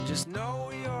Just know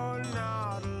you're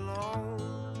not alone,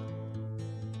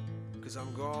 'cause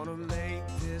I'm gonna make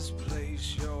this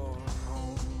place your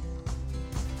home.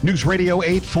 News Radio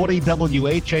 840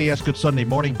 WHAS. Good Sunday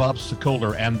morning. Bob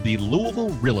Sokoler and the Louisville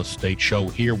Real Estate Show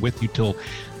here with you till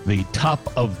the top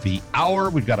of the hour.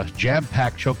 We've got a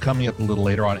jam-packed show coming up a little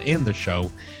later on in the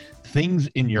show. Things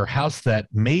in your house that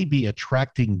may be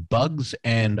attracting bugs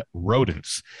and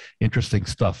rodents. Interesting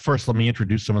stuff. First, let me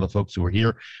introduce some of the folks who are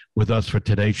here with us for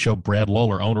today's show. Brad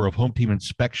Lawler, owner of Home Team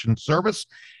Inspection Service.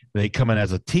 They come in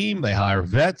as a team. They hire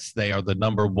vets. They are the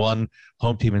 #1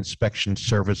 home team inspection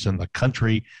service in the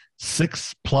country,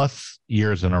 6+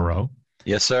 years in a row.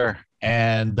 Yes, sir.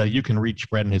 And you can reach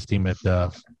Brad and his team at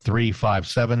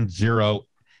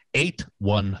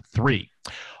 357-0813.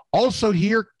 Also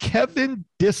here, Kevin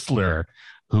Disler,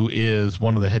 who is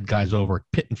one of the head guys over at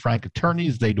Pitt and Frank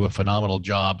Attorneys. They do a phenomenal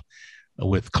job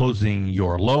with closing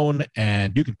your loan,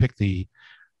 and you can pick the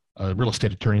real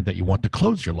estate attorney that you want to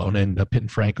close your loan, and Pitt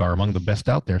and Frank are among the best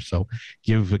out there. So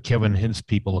give Kevin and his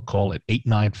people a call at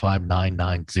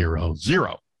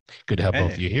 895-9900. Good to have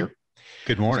both of you here.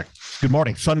 Good morning. Good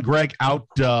morning. Son Greg out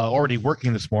already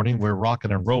working this morning. We're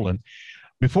rocking and rolling.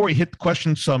 Before we hit the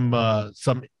question, some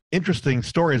interesting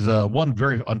stories. One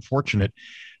very unfortunate.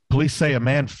 Police say a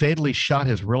man fatally shot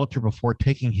his realtor before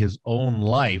taking his own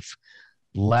life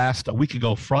a week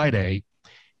ago Friday.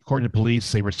 According to police,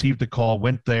 they received a call,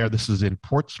 went there. This is in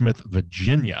Portsmouth,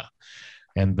 Virginia.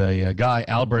 And the guy,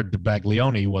 Albert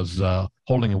Baglioni, was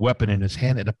holding a weapon in his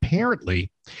hand. And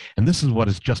apparently, and this is what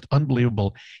is just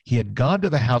unbelievable, he had gone to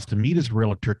the house to meet his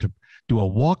realtor to do a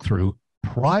walkthrough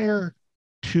prior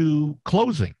to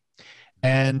closing.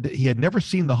 And he had never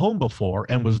seen the home before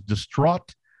and was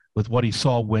distraught with what he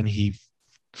saw when he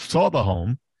saw the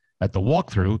home at the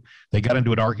walkthrough. They got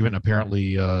into an argument.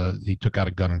 Apparently, he took out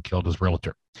a gun and killed his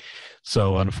realtor.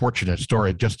 So, unfortunate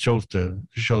story. It just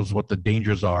shows what the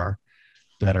dangers are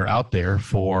that are out there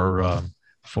for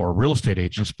real estate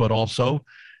agents, but also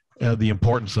the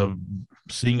importance of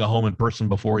seeing a home in person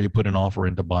before you put an offer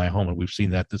in to buy a home. And we've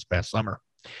seen that this past summer.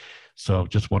 So,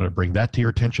 just wanted to bring that to your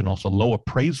attention. Also, low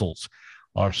appraisals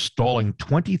are stalling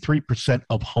 23%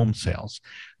 of home sales.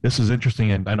 This is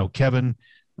interesting, and I know Kevin,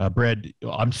 Brad,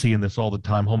 I'm seeing this all the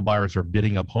time. Home buyers are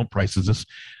bidding up home prices. This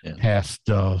past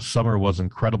summer was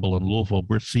incredible in Louisville.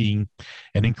 We're seeing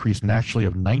an increase nationally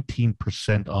of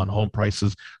 19% on home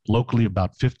prices, locally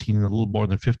about 15, a little more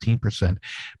than 15%.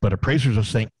 But appraisers are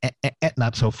saying,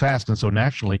 not so fast. And so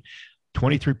nationally,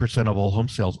 23% of all home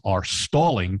sales are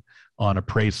stalling on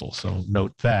appraisal. So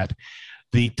note that.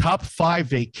 The top 5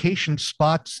 vacation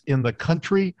spots in the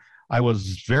country, I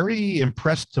was very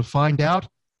impressed to find out,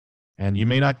 and you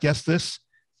may not guess this,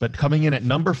 but coming in at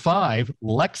number 5,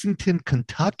 Lexington,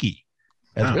 Kentucky,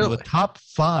 as one of the top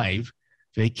 5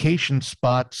 vacation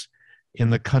spots in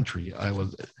the country. I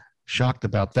was shocked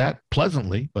about that,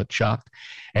 pleasantly, but shocked.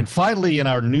 And finally, in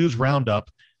our news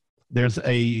roundup, there's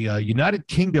a United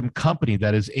Kingdom company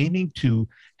that is aiming to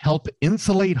help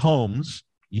insulate homes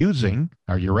using,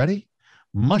 are you ready?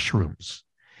 Mushrooms.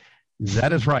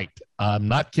 That is right. I'm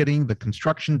not kidding. The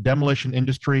construction demolition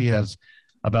industry has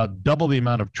about double the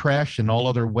amount of trash and all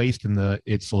other waste in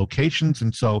its locations.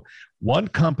 And so one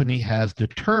company has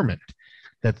determined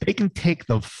that they can take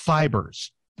the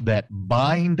fibers that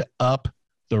bind up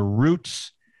the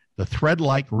roots, the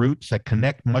thread-like roots that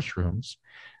connect mushrooms.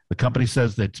 The company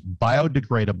says that it's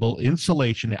biodegradable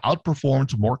insulation. It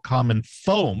outperforms more common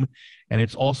foam, and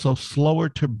it's also slower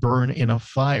to burn in a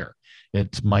fire.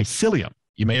 It's mycelium.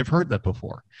 You may have heard that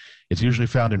before. It's usually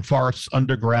found in forests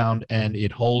underground, and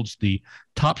it holds the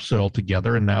topsoil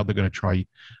together, and now they're going to try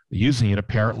using it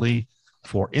apparently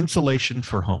for insulation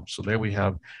for homes. So there we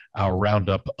have our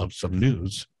roundup of some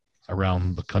news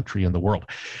around the country and the world.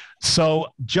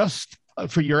 So just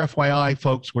for your FYI,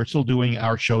 folks, we're still doing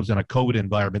our shows in a COVID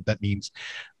environment. That means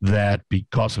that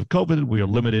because of COVID, we are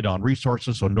limited on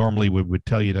resources. So normally we would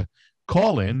tell you to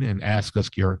call in and ask us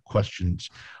your questions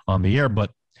on the air, but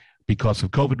because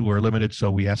of COVID, we're limited, so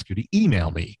we ask you to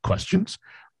email me questions.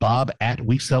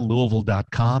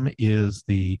 Bob@WeSellLouisville.com is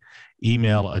the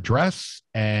email address,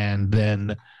 and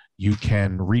then you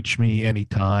can reach me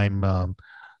anytime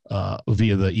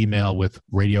via the email with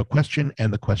radio question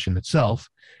and the question itself,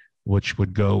 which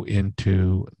would go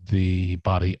into the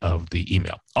body of the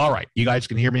email. All right, you guys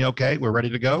can hear me okay? We're ready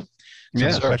to go?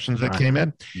 Yes, Some questions that came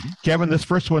in. Kevin, this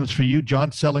first one is for you.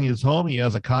 John's selling his home. He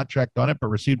has a contract on it, but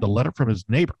received a letter from his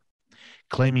neighbor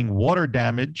claiming water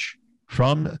damage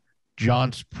from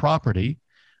John's property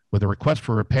with a request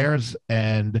for repairs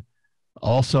and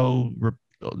also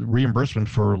reimbursement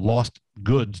for lost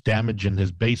goods damage in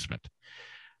his basement.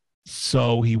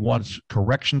 So he wants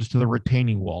corrections to the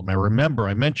retaining wall. Now, remember,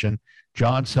 I mentioned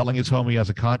John selling his home. He has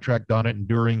a contract on it, and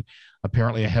during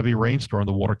apparently a heavy rainstorm,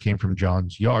 the water came from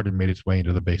John's yard and made its way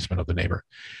into the basement of the neighbor.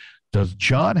 Does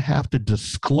John have to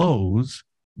disclose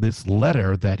this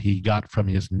letter that he got from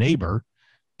his neighbor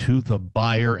to the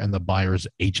buyer and the buyer's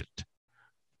agent?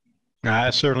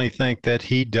 I certainly think that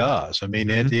he does. I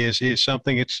mean, it is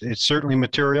something, it's certainly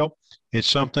material. It's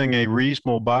something a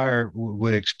reasonable buyer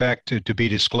would expect to be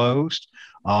disclosed.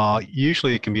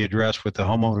 Usually it can be addressed with the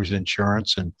homeowner's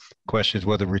insurance, and questions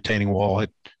whether the retaining wall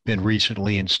had been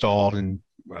recently installed and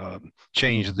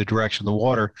changed the direction of the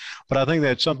water. But I think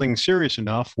that's something serious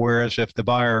enough, whereas if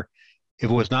it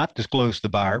was not disclosed to the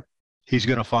buyer, he's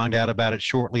going to find out about it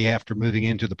shortly after moving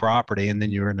into the property, and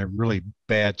then you're in a really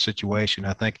bad situation.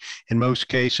 I think in most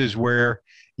cases where,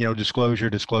 disclosure.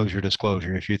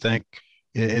 If you think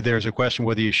there's a question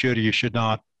whether you should or you should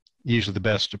not, usually the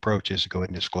best approach is to go ahead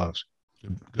and disclose.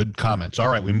 Good comments. All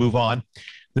right, we move on.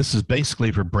 This is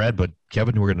basically for Brad, but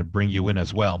Kevin, we're going to bring you in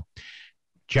as well.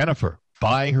 Jennifer,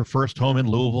 buying her first home in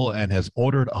Louisville and has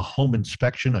ordered a home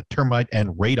inspection, a termite and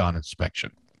radon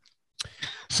inspection.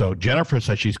 So Jennifer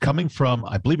says she's coming from,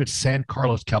 I believe it's San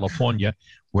Carlos, California,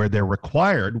 where they're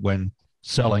required when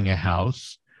selling a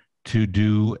house to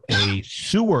do a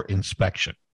sewer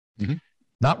inspection. Mm-hmm.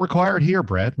 Not required here,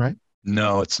 Brad, right?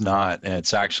 No, it's not. And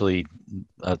it's actually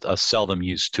a seldom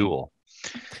used tool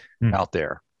out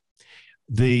there.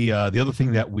 The other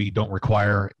thing that we don't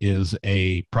require is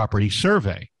a property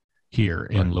survey here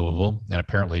in Louisville, and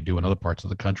apparently do in other parts of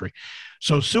the country.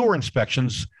 So sewer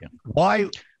inspections, why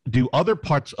do other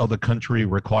parts of the country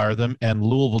require them and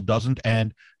Louisville doesn't?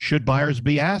 And should buyers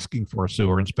be asking for a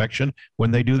sewer inspection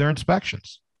when they do their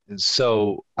inspections?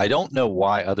 So I don't know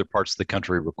why other parts of the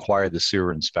country require the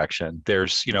sewer inspection.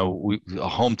 There's, a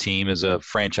Home Team is a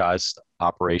franchise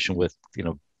operation with,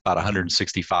 about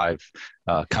 165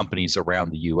 companies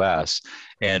around the U.S.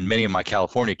 And many of my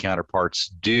California counterparts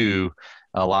do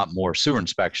a lot more sewer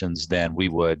inspections than we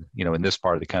would, in this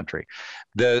part of the country.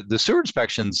 The sewer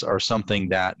inspections are something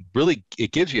that really,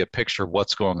 it gives you a picture of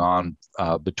what's going on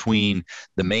between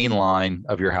the main line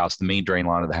of your house, the main drain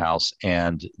line of the house,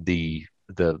 and the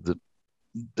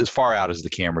as far out as the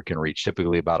camera can reach,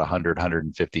 typically about 100,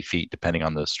 150 feet, depending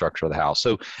on the structure of the house.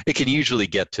 So it can usually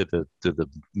get to the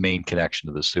main connection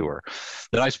to the sewer.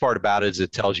 The nice part about it is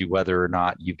it tells you whether or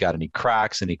not you've got any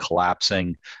cracks, any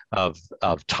collapsing of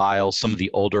tiles. Some of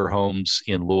the older homes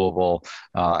in Louisville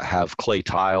have clay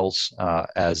tiles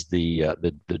as the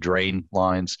drain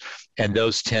lines, and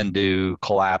those tend to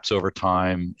collapse over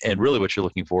time. And really what you're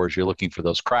looking for is you're looking for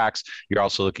those cracks. You're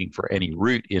also looking for any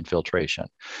root infiltration.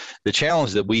 The challenge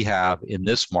that we have in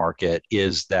this market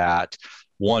is that,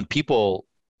 one, people,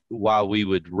 while we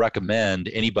would recommend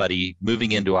anybody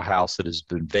moving into a house that has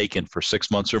been vacant for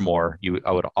 6 months or more,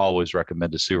 I would always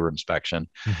recommend a sewer inspection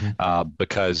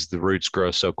because the roots grow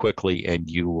so quickly, and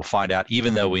you will find out,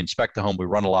 even though we inspect the home, we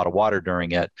run a lot of water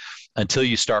during it, until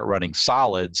you start running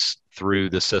solids through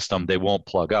the system, they won't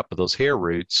plug up. But those hair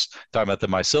roots, talking about the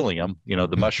mycelium,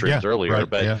 the mushrooms earlier, right,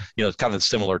 but it's kind of a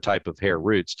similar type of hair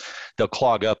roots. They'll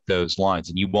clog up those lines,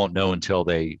 and you won't know until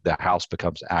the house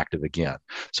becomes active again.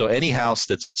 So any house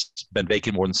that's been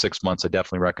vacant more than 6 months, I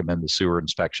definitely recommend the sewer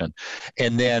inspection.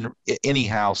 And then any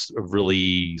house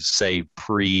really, say,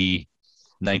 pre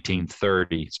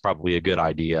 1930, it's probably a good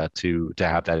idea to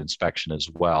have that inspection as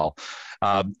well.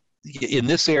 In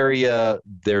this area,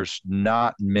 there's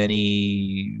not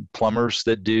many plumbers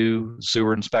that do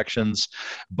sewer inspections,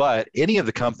 but any of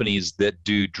the companies that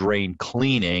do drain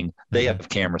cleaning, they have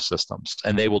camera systems,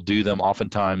 and they will do them.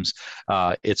 Oftentimes,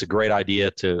 it's a great idea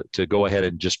to go ahead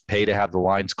and just pay to have the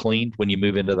lines cleaned when you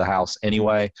move into the house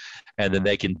anyway, and then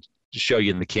they can show you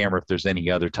in the camera if there's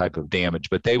any other type of damage.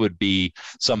 But they would be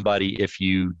somebody, if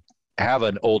you have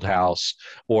an old house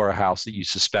or a house that you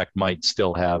suspect might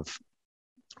still have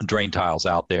drain tiles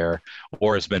out there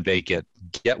or has been vacant,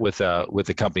 get with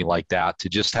a company like that to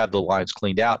just have the lines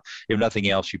cleaned out. If nothing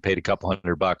else, you paid a couple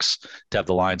 $100 to have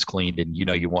the lines cleaned, and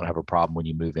you won't have a problem when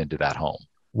you move into that home.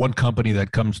 One company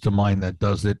that comes to mind that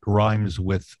does it rhymes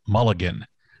with Mulligan,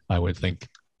 I would think.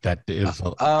 That is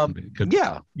does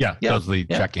the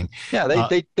checking. Yeah,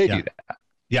 they do that.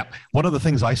 Yeah. One of the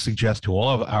things I suggest to all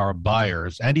of our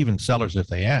buyers and even sellers, if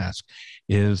they ask,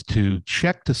 is to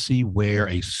check to see where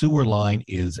a sewer line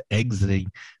is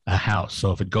exiting a house.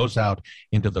 So if it goes out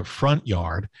into the front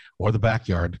yard or the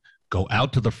backyard, go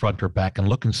out to the front or back and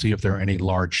look and see if there are any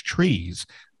large trees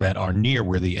that are near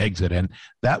where the exit. And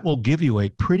that will give you a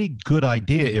pretty good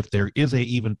idea if there is a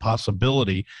even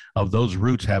possibility of those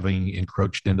roots having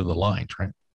encroached into the lines,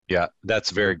 right? Yeah,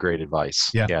 that's very great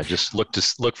advice. Yeah. Just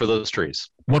look for those trees.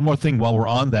 One more thing while we're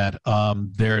on that,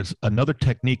 there's another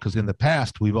technique, because in the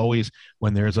past, we've always,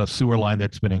 when there's a sewer line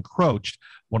that's been encroached,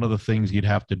 one of the things you'd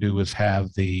have to do is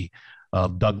have the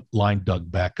line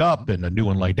dug back up and a new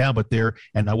one laid down. But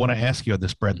and I want to ask you on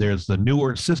this, Brett, there's the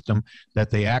newer system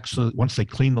that they actually, once they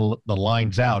clean the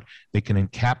lines out, they can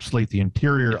encapsulate the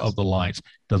interior of the lines.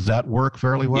 Does that work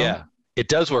fairly well? Yeah. It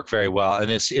does work very well,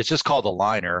 and it's just called a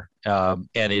liner, and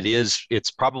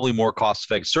it's probably more cost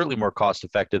effective, certainly more cost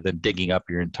effective than digging up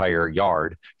your entire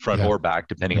yard, front or back,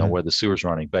 depending on where the sewer's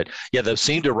running. But yeah, they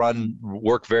seem to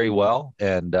work very well,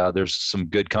 and there's some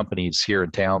good companies here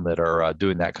in town that are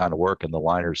doing that kind of work, and the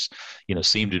liners,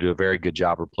 seem to do a very good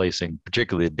job replacing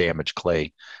particularly the damaged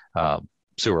clay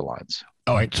sewer lines.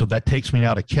 All right, so that takes me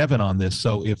now to Kevin on this.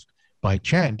 So if by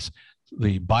chance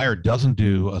the buyer doesn't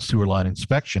do a sewer line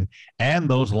inspection and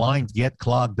those lines get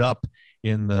clogged up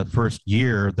in the first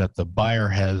year that the buyer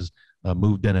has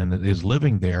moved in and is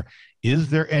living there, is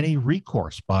there any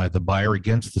recourse by the buyer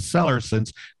against the seller,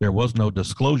 since there was no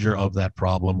disclosure of that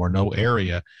problem or no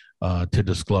area to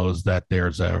disclose that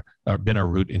there's been a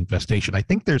root infestation? I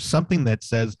think there's something that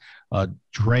says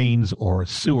drains or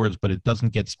sewers, but it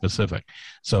doesn't get specific.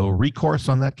 So recourse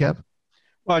on that, Kev?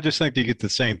 Well, I just think you get the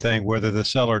same thing, whether the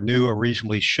seller knew or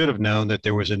reasonably should have known that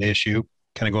there was an issue,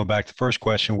 kind of going back to the first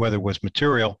question, whether it was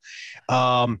material.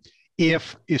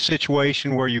 If a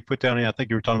situation where you put down, I think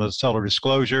you were talking about seller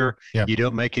disclosure, you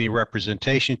don't make any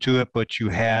representation to it, but you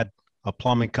had a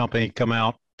plumbing company come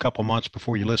out a couple months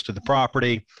before you listed the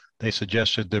property. They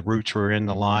suggested the roots were in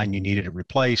the line, you needed it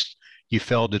replaced. You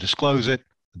failed to disclose it,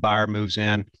 the buyer moves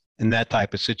in. In that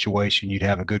type of situation, you'd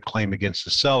have a good claim against the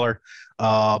seller.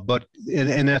 But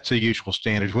that's the usual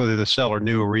standards, whether the seller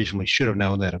knew or reasonably should have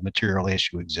known that a material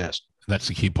issue exists. That's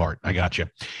the key part. I got you.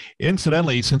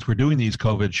 Incidentally, since we're doing these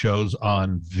COVID shows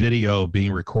on video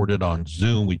being recorded on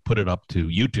Zoom, we put it up to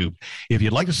YouTube. If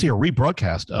you'd like to see a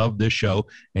rebroadcast of this show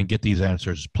and get these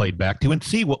answers played back to and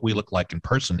see what we look like in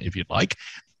person, if you'd like,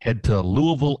 head to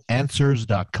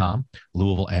LouisvilleAnswers.com,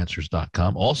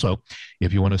 LouisvilleAnswers.com. Also,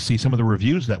 if you want to see some of the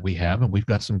reviews that we have, and we've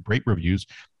got some great reviews,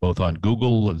 both on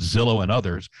Google, Zillow, and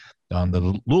others. On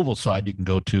the Louisville side, you can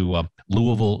go to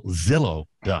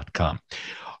LouisvilleZillow.com.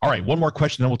 All right, one more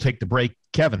question, then we'll take the break.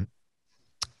 Kevin,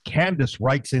 Candace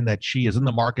writes in that she is in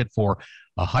the market for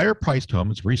a higher-priced home,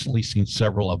 has recently seen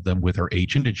several of them with her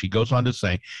agent, and she goes on to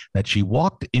say that she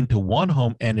walked into one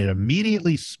home and it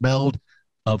immediately smelled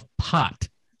of pot.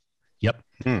 Yep.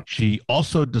 She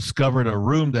also discovered a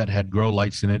room that had grow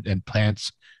lights in it and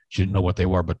plants. She didn't know what they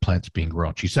were, but plants being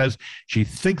grown. She says she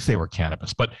thinks they were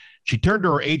cannabis, but she turned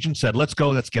to her agent, said, let's go,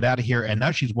 let's get out of here. And now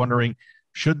she's wondering,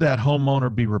 should that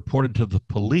homeowner be reported to the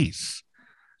police?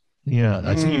 Yeah,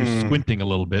 I see you squinting a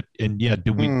little bit. And yeah,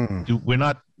 we're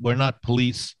not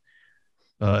police.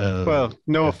 Well,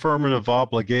 no affirmative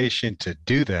obligation to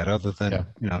do that other than,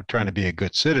 trying to be a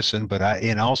good citizen. But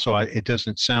it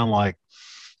doesn't sound like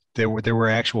there were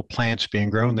actual plants being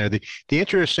grown there. The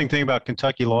interesting thing about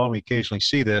Kentucky law, and we occasionally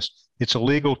see this, it's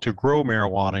illegal to grow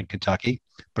marijuana in Kentucky,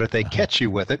 but if they catch you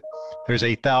with it, there's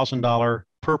a $1,000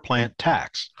 per plant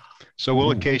tax. So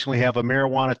we'll occasionally have a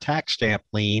marijuana tax stamp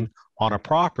lien on a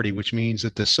property, which means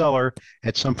that the seller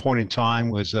at some point in time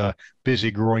was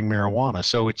busy growing marijuana.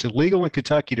 So it's illegal in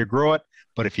Kentucky to grow it,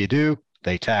 but if you do,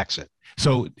 they tax it.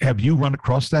 So have you run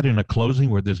across that in a closing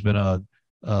where there's been a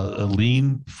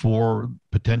lien for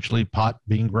potentially pot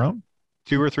being grown?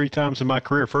 2 or 3 times in my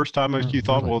career. First time you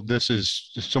thought, well, this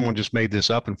is someone just made this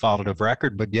up and filed it of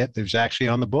record, but yet there's actually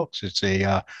on the books. It's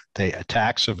a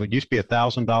tax of, it used to be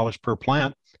 $1,000 per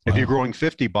plant. If you're growing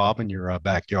 50, Bob, in your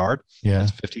backyard,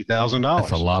 that's $50,000.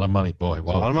 That's a lot of money, boy.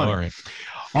 Wow. A lot of money.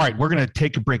 All right, we're going to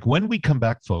take a break. When we come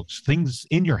back, folks, things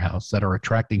in your house that are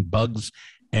attracting bugs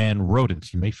and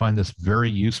rodents. You may find this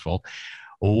very useful.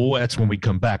 Oh, that's when we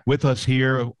come back. With us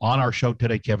here on our show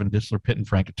today, Kevin Dissler, Pitt and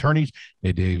Frank Attorneys.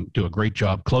 They do a great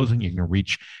job closing. You can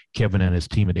reach Kevin and his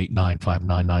team at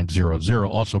 895-9900.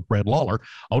 Also, Brad Lawler,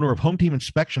 owner of Home Team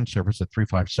Inspection Service at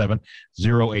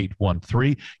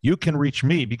 357-0813. You can reach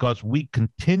me because we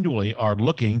continually are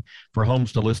looking for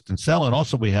homes to list and sell. And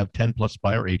also we have 10-plus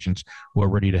buyer agents who are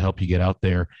ready to help you get out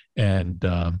there and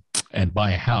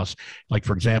buy a house. Like,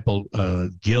 for example,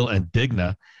 Gil and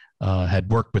Digna had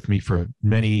worked with me for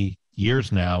many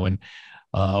years now, and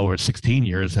over 16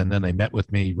 years. And then they met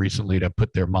with me recently to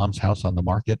put their mom's house on the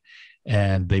market,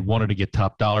 and they wanted to get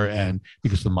top dollar. And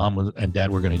because the mom and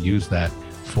dad were going to use that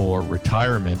for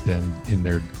retirement and in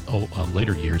their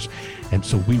later years. And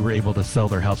so we were able to sell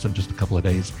their house in just a couple of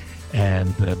days.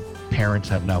 And the parents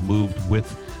have now moved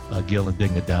with Gil and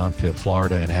Digna down to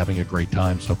Florida and having a great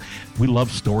time. So we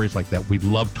love stories like that. We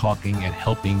love talking and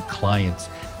helping clients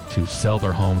to sell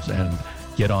their homes and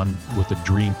get on with a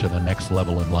dream to the next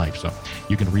level in life. So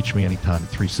you can reach me anytime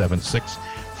at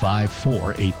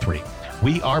 376-5483.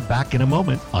 We are back in a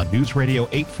moment on News Radio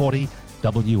 840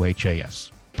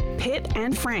 WHAS. Pitt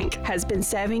and Frank has been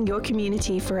serving your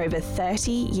community for over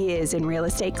 30 years in real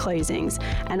estate closings,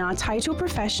 and our title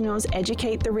professionals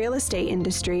educate the real estate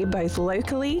industry both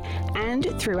locally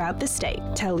and throughout the state.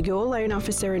 Tell your loan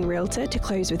officer and realtor to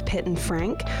close with Pitt and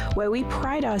Frank, where we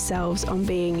pride ourselves on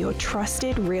being your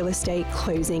trusted real estate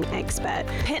closing expert.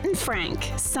 Pitt and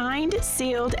Frank, signed,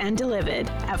 sealed, and delivered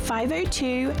at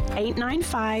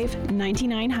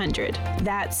 502-895-9900.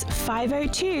 That's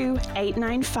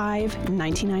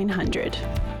 502-895-9900.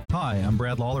 Hi, I'm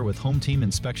Brad Lawler with Home Team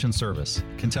Inspection Service,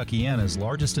 Kentuckiana's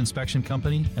largest inspection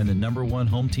company and the #1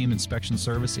 home team inspection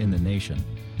service in the nation.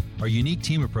 Our unique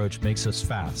team approach makes us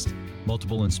fast.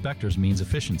 Multiple inspectors means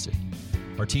efficiency.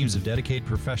 Our teams of dedicated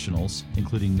professionals,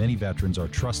 including many veterans, are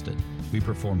trusted. We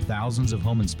perform thousands of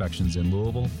home inspections in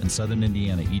Louisville and Southern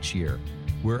Indiana each year.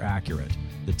 We're accurate.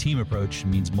 The team approach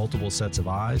means multiple sets of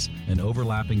eyes and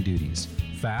overlapping duties.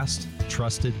 Fast,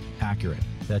 trusted, accurate.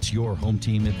 That's your home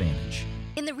team advantage.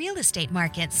 In the real estate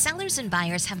market, sellers and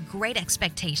buyers have great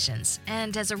expectations,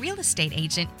 and as a real estate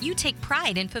agent, you take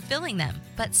pride in fulfilling them.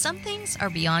 But some things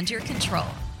are beyond your control.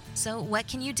 So what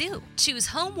can you do? Choose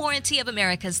Home Warranty of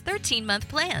America's 13-month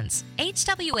plans.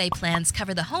 HWA plans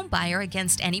cover the home buyer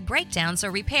against any breakdowns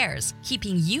or repairs,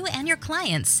 keeping you and your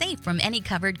clients safe from any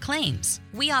covered claims.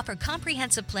 We offer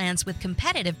comprehensive plans with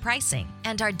competitive pricing,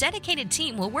 and our dedicated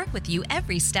team will work with you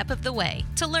every step of the way.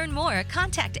 To learn more,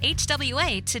 contact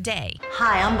HWA today.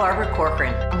 Hi, I'm Barbara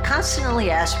Corcoran. I'm constantly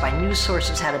asked by news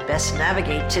sources how to best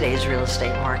navigate today's real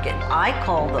estate market. I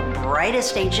call the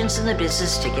brightest agents in the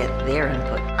business to get their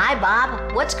input. Hi,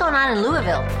 Bob. What's going on in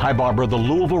Louisville? Hi, Barbara. The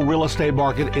Louisville real estate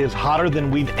market is hotter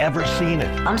than we've ever seen it.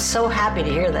 I'm so happy to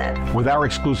hear that. With our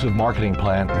exclusive marketing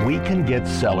plan, we can get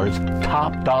sellers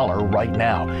top dollar right now.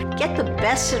 Get the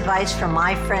best advice from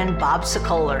my friend Bob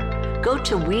Sokoler. Go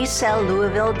to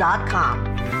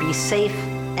WeSellLouisville.com. Be safe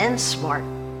and smart.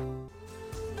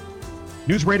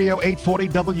 News Radio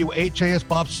 840 WHAS.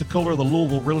 Bob Sokoler, the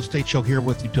Louisville Real Estate Show, here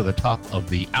with you to the top of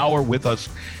the hour. With us,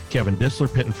 Kevin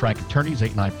Dissler, Pitt and Frank Attorneys,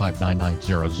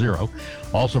 895-9900.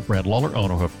 Also, Brad Lawler,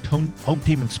 owner of Home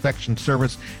Team Inspection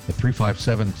Service at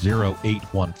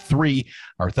 357-0813.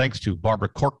 Our thanks to Barbara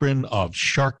Corcoran of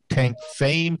Shark Tank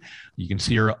fame. You can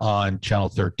see her on Channel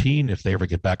 13 if they ever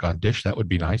get back on Dish. That would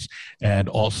be nice. And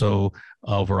also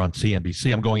over on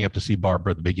CNBC. I'm going up to see Barbara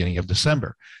at the beginning of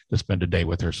December to spend a day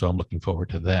with her, so I'm looking forward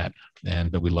to that.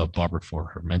 And we love Barbara for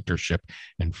her mentorship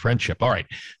and friendship. All right,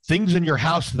 things in your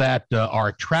house that are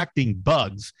attracting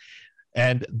bugs.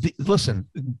 And listen,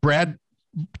 Brad,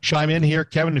 chime in here.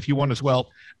 Kevin, if you want as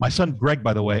well. My son Greg,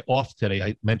 by the way, off today.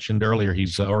 I mentioned earlier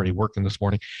he's already working this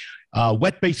morning.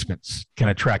 Wet basements can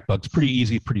attract bugs. Pretty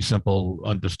easy, pretty simple,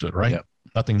 understood, right? Yep.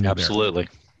 Nothing new Absolutely.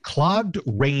 there. Clogged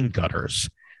rain gutters.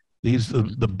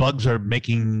 The bugs are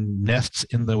making nests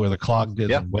in where the clogged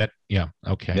is and wet. Yeah.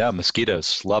 Okay. Yeah.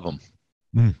 Mosquitoes love them.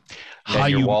 High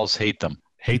your walls hate them.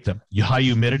 Hate them. High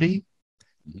humidity.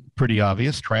 Pretty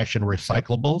obvious. Trash and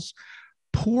recyclables.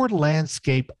 Poor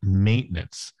landscape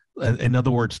maintenance. In other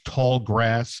words, tall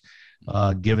grass,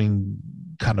 giving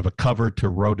kind of a cover to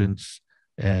rodents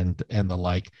and the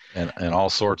like. And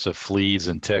all sorts of fleas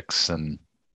and ticks and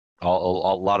a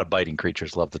lot of biting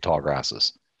creatures love the tall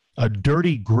grasses. A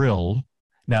dirty grill.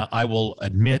 Now, I will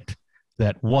admit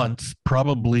that once,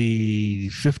 probably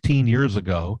 15 years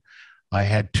ago, I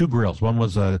had two grills. One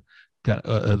was the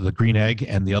green egg,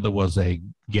 and the other was a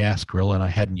gas grill, and I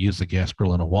hadn't used the gas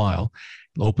grill in a while.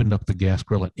 Opened up the gas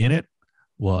grill, and in it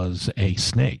was a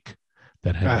snake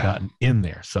that had gotten in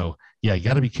there. So, yeah, you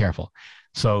got to be careful.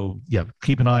 So, yeah,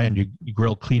 keep an eye on your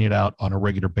grill, clean it out on a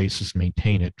regular basis,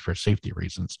 maintain it for safety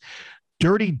reasons.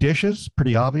 Dirty dishes,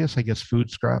 pretty obvious. I guess food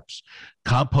scraps.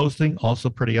 Composting, also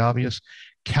pretty obvious.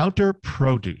 Counter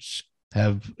produce.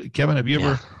 Kevin, have you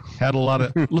ever had a lot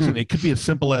of, listen, it could be as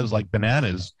simple as like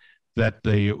bananas that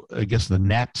I guess the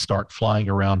gnats start flying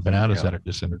around bananas that are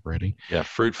disintegrating. Yeah,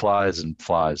 fruit flies and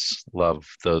flies love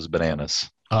those bananas.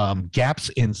 Gaps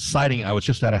in siding. I was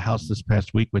just at a house this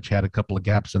past week which had a couple of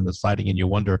gaps in the siding, and you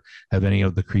wonder, have any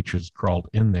of the creatures crawled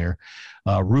in there?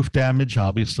 Roof damage,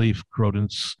 obviously,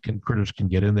 critters can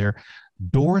get in there.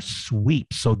 Door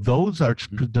sweeps. So those are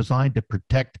designed to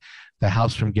protect the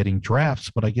house from getting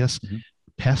drafts, but I guess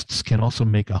pests can also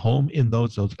make a home in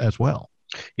those as well.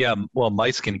 Yeah, well,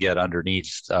 mice can get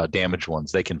underneath damaged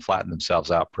ones. They can flatten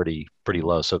themselves out pretty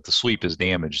low. So if the sweep is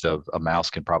damaged, a mouse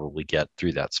can probably get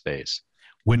through that space.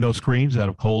 Window screens that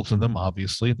have holes in them,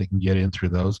 obviously they can get in through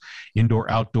those. Indoor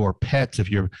outdoor pets, if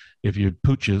your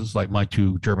pooches, like my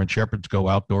 2 German shepherds, go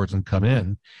outdoors and come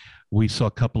in, we saw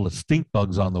a couple of stink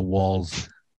bugs on the walls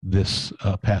this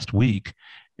past week,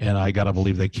 and I gotta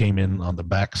believe they came in on the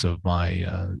backs of my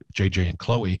JJ and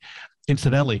Chloe.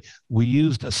 Incidentally, we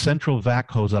used a central vac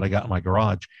hose that I got in my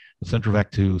garage, the central vac,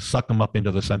 to suck them up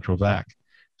into the central vac,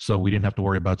 so we didn't have to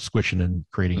worry about squishing and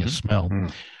creating a smell.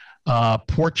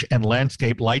 Porch and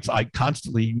landscape lights, I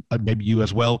constantly, maybe you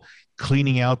as well,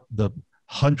 cleaning out the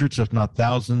hundreds, if not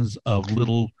thousands, of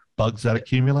little bugs that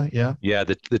accumulate. Yeah.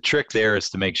 The trick there is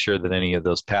to make sure that any of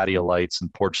those patio lights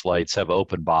and porch lights have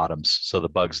open bottoms so the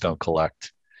bugs don't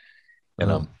collect in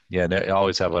them. Yeah, they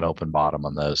always have an open bottom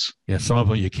on those. Yeah, some of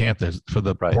them you can't. For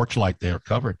the porch light, they are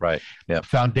covered. Right. Yeah.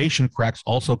 Foundation cracks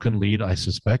also can lead, I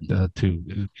suspect,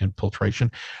 to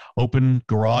infiltration. Open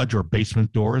garage or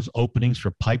basement doors, openings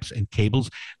for pipes and cables.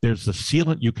 There's the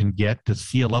sealant you can get to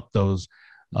seal up those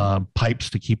pipes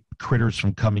to keep critters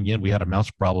from coming in. We had a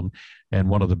mouse problem, and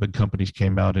one of the big companies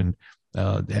came out and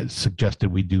has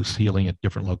suggested we do sealing at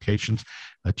different locations.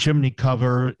 A chimney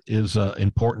cover is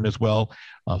important as well.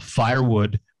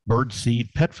 Firewood, bird seed,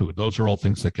 pet food. Those are all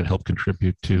things that can help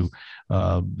contribute to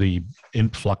the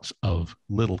influx of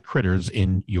little critters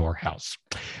in your house.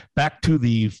 Back to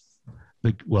the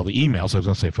emails. I was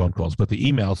going to say phone calls, but the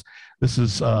emails. This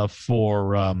is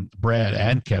for Brad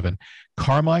and Kevin.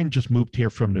 Carmine just moved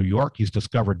here from New York. He's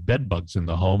discovered bed bugs in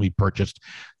the home he purchased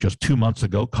just 2 months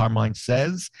ago. Carmine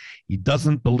says he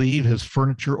doesn't believe his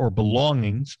furniture or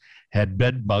belongings had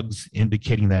bed bugs,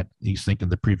 indicating that he's thinking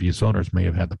the previous owners may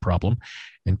have had the problem.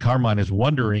 And Carmine is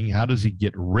wondering, how does he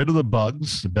get rid of the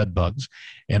bugs, the bed bugs?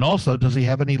 And also, does he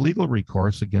have any legal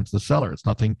recourse against the seller? It's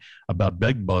nothing about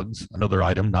bed bugs, another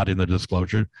item not in the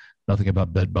disclosure. Nothing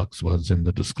about bed bugs was in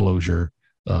the disclosure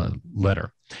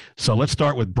letter. So let's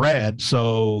start with Brad.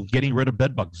 So getting rid of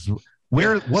bed bugs,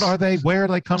 what are they? Where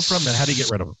do they come from, and how do you get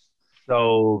rid of them?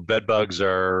 So bed bugs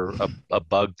are a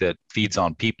bug that feeds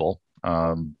on people.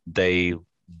 They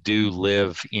do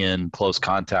live in close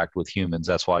contact with humans.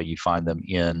 That's why you find them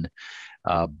in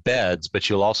beds, but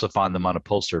you'll also find them on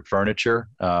upholstered furniture.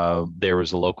 There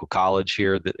was a local college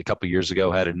here that a couple of years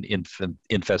ago had an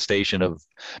infestation of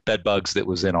bed bugs that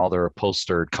was in all their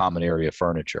upholstered common area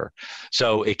furniture.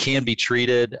 So it can be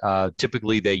treated.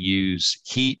 Typically they use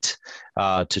heat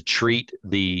to treat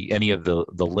any of the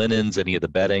linens, any of the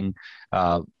bedding,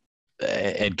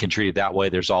 and can treat it that way.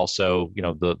 There's also,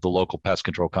 the local pest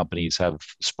control companies have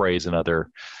sprays and other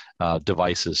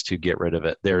devices to get rid of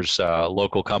it. There's a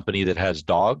local company that has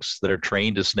dogs that are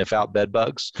trained to sniff out bed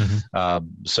bugs.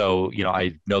 So,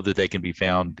 I know that they can be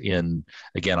found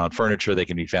on furniture, they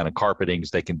can be found in carpetings,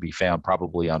 they can be found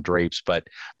probably on drapes, but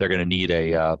they're going to need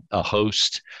a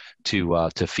host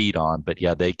to feed on. But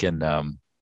yeah, they can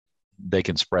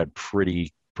spread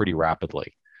pretty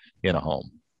rapidly in a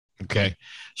home. Okay.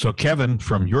 So Kevin,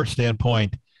 from your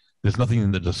standpoint, there's nothing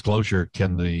in the disclosure.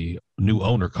 Can the new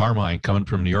owner, Carmine, coming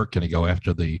from New York, can he go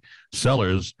after the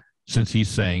sellers, since he's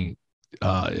saying,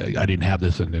 I didn't have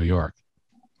this in New York?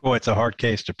 Well, it's a hard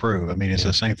case to prove. I mean, it's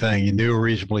the same thing. You knew,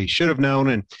 reasonably should have known,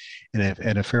 and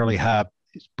at a fairly high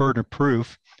burden of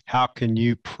proof. How can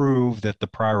you prove that the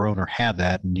prior owner had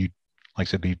that? And like I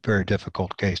said, it'd be a very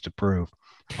difficult case to prove.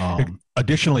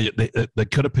 Additionally, they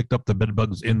could have picked up the bed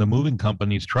bugs in the moving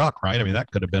company's truck, right? I mean,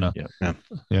 that could have been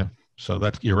yeah. So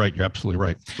you're right. You're absolutely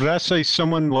right. Would I say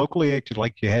someone locally acted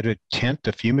like you had a tent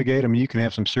to fumigate? I mean, you can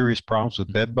have some serious problems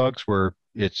with bed bugs where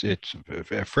it's a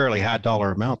fairly high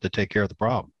dollar amount to take care of the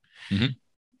problem. Mm-hmm.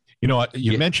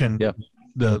 You mentioned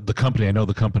the company. I know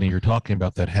the company you're talking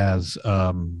about that has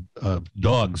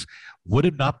dogs. Would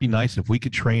it not be nice if we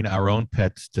could train our own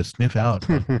pets to sniff out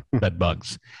bed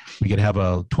bugs? We could have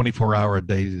a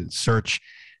 24-hour-a-day search,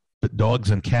 but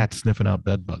dogs and cats sniffing out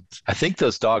bed bugs. I think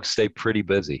those dogs stay pretty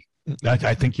busy.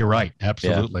 I think you're right.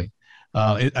 Absolutely.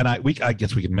 Yeah. I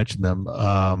guess we can mention them.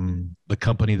 The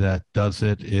company that does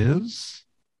it is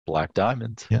Black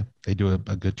Diamond. Yeah, they do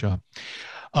a good job.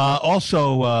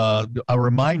 Also, a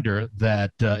reminder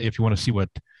that if you want to see what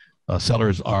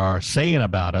sellers are saying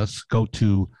about us, go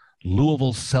to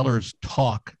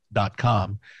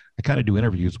LouisvilleSellersTalk.com. I kind of do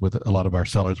interviews with a lot of our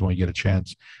sellers when we get a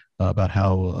chance about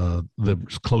how the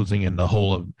closing and the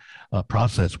whole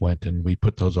process went, and we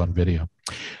put those on video.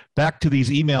 Back to these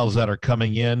emails that are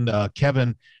coming in.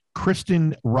 Kevin,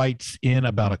 Kristen writes in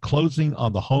about a closing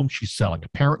on the home she's selling.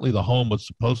 Apparently, the home was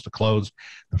supposed to close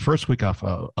the first week of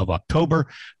October,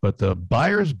 but the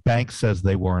buyer's bank says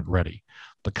they weren't ready.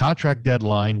 The contract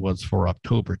deadline was for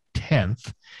October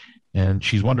 10th. And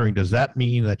she's wondering, does that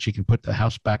mean that she can put the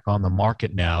house back on the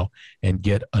market now and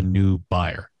get a new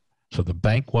buyer? So the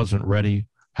bank wasn't ready.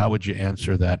 How would you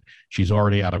answer that? She's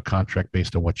already out of contract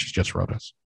based on what she just wrote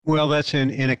us. Well, that's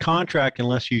in a contract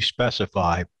unless you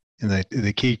specify. And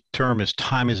the key term is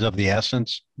time is of the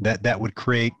essence. That would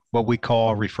create what we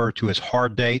refer to as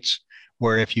hard dates,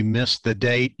 where if you miss the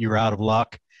date, you're out of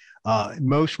luck.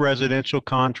 Most residential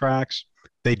contracts,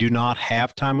 they do not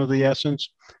have time of the essence.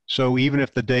 So even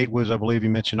if the date was, I believe you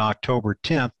mentioned October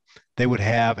 10th, they would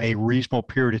have a reasonable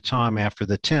period of time after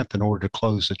the 10th in order to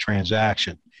close the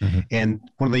transaction. Mm-hmm. And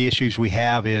one of the issues we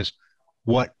have is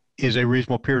what is a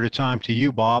reasonable period of time to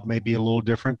you, Bob, may be a little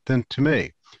different than to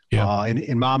me. Yeah.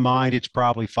 In my mind, it's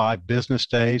probably 5 business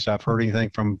days. I've heard anything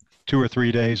from 2 or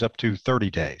 3 days up to 30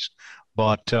 days.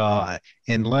 But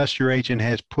unless your agent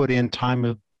has put in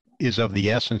time is of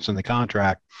the essence in the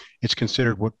contract, it's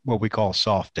considered what we call a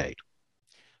soft date.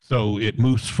 So it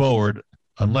moves forward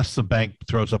unless the bank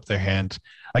throws up their hands.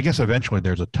 I guess eventually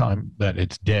there's a time that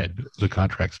it's dead. The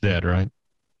contract's dead, right?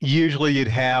 Usually you'd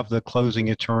have the closing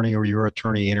attorney or your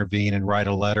attorney intervene and write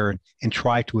a letter and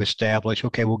try to establish,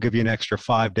 okay, we'll give you an extra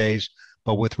 5 days.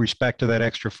 But with respect to that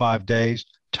extra 5 days,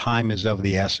 time is of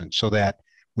the essence, so that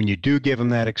when you do give them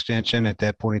that extension, at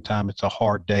that point in time, it's a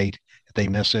hard date. If they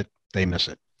miss it, they miss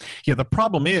it. Yeah, the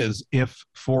problem is if,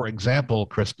 for example,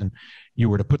 Kristen, you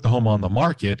were to put the home on the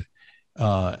market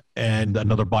and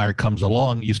another buyer comes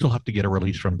along, you still have to get a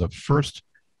release from the first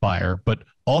buyer, but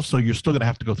also you're still going to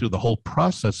have to go through the whole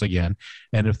process again.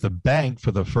 And if the bank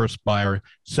for the first buyer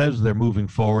says they're moving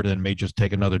forward and may just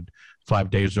take another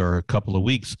 5 days or a couple of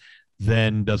weeks,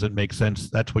 then does it make sense?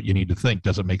 That's what you need to think.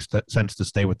 Does it make sense to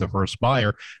stay with the first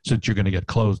buyer since you're going to get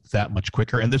closed that much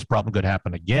quicker? And this problem could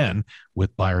happen again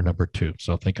with buyer number 2.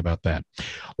 So think about that.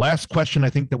 Last question I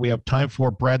think that we have time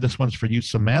for, Brad, this one's for you.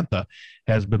 Samantha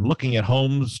has been looking at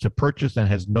homes to purchase and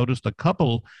has noticed a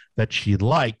couple that she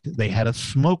liked. They had a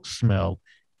smoke smell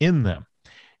in them.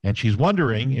 And she's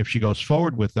wondering if she goes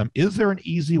forward with them, is there an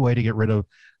easy way to get rid of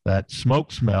that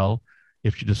smoke smell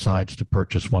if she decides to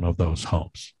purchase one of those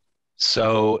homes?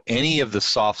 So any of the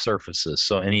soft surfaces,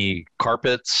 so any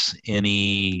carpets,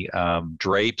 any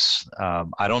drapes,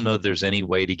 I don't know if there's any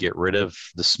way to get rid of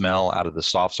the smell out of the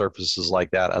soft surfaces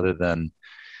like that other than,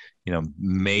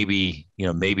 maybe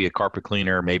a carpet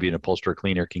cleaner, maybe an upholstery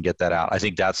cleaner can get that out. I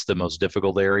think that's the most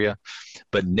difficult area.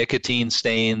 But nicotine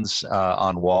stains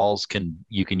on walls,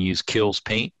 you can use Kills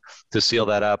paint to seal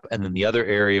that up. And then the other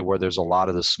area where there's a lot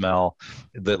of the smell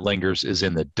that lingers is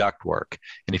in the ductwork.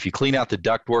 And if you clean out the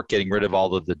ductwork, getting rid of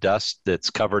all of the dust that's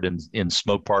covered in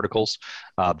smoke particles,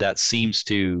 that seems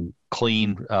to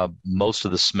clean most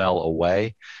of the smell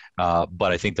away.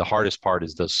 But I think the hardest part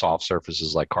is those soft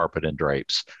surfaces like carpet and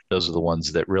drapes. Those are the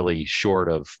ones that really, short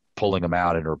of pulling them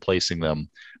out and replacing them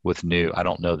with new, I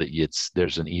don't know that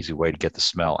there's an easy way to get the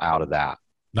smell out of that.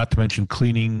 Not to mention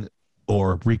cleaning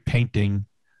or repainting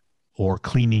or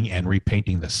cleaning and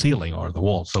repainting the ceiling or the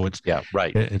wall. So it's tough.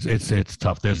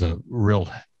 There's a real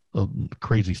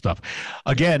crazy stuff.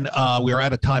 Again, we are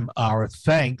out of time. Our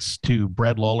thanks to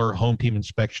Brad Lawler, Home Team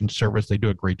Inspection Service. They do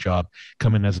a great job.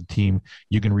 Come in as a team.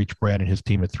 You can reach Brad and his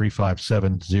team at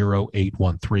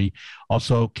 357-0813.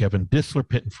 Also, Kevin Disler,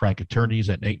 Pitt and Frank Attorneys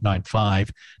at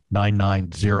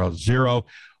 895-9900.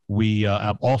 We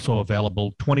are also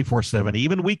available 24/7,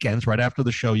 even weekends. Right after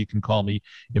the show, you can call me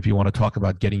if you want to talk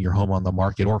about getting your home on the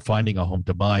market or finding a home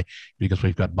to buy, because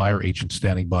we've got buyer agents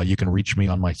standing by. You can reach me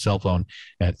on my cell phone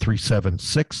at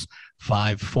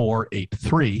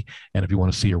 376-5483. And if you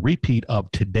want to see a repeat of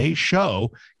today's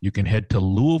show, you can head to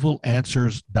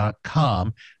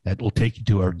LouisvilleAnswers.com. That will take you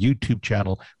to our YouTube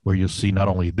channel where you'll see not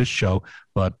only this show,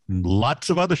 but lots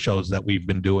of other shows that we've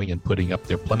been doing and putting up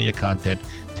there. Plenty of content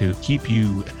to keep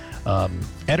you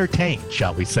entertained,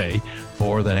 shall we say,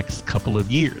 for the next couple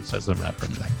of years, as a matter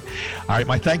of fact. All right,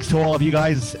 my thanks to all of you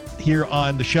guys here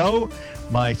on the show.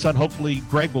 My son, hopefully,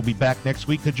 Greg, will be back next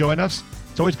week to join us.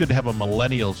 It's always good to have a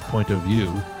millennial's point of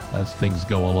view as things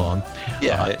go along.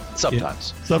 Yeah,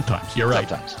 sometimes. Sometimes, you're right.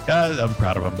 Sometimes. I'm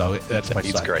proud of him, though. That's my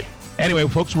son. He's great. Anyway,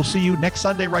 folks, we'll see you next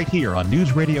Sunday right here on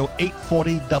News Radio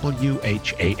 840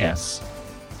 WHAS.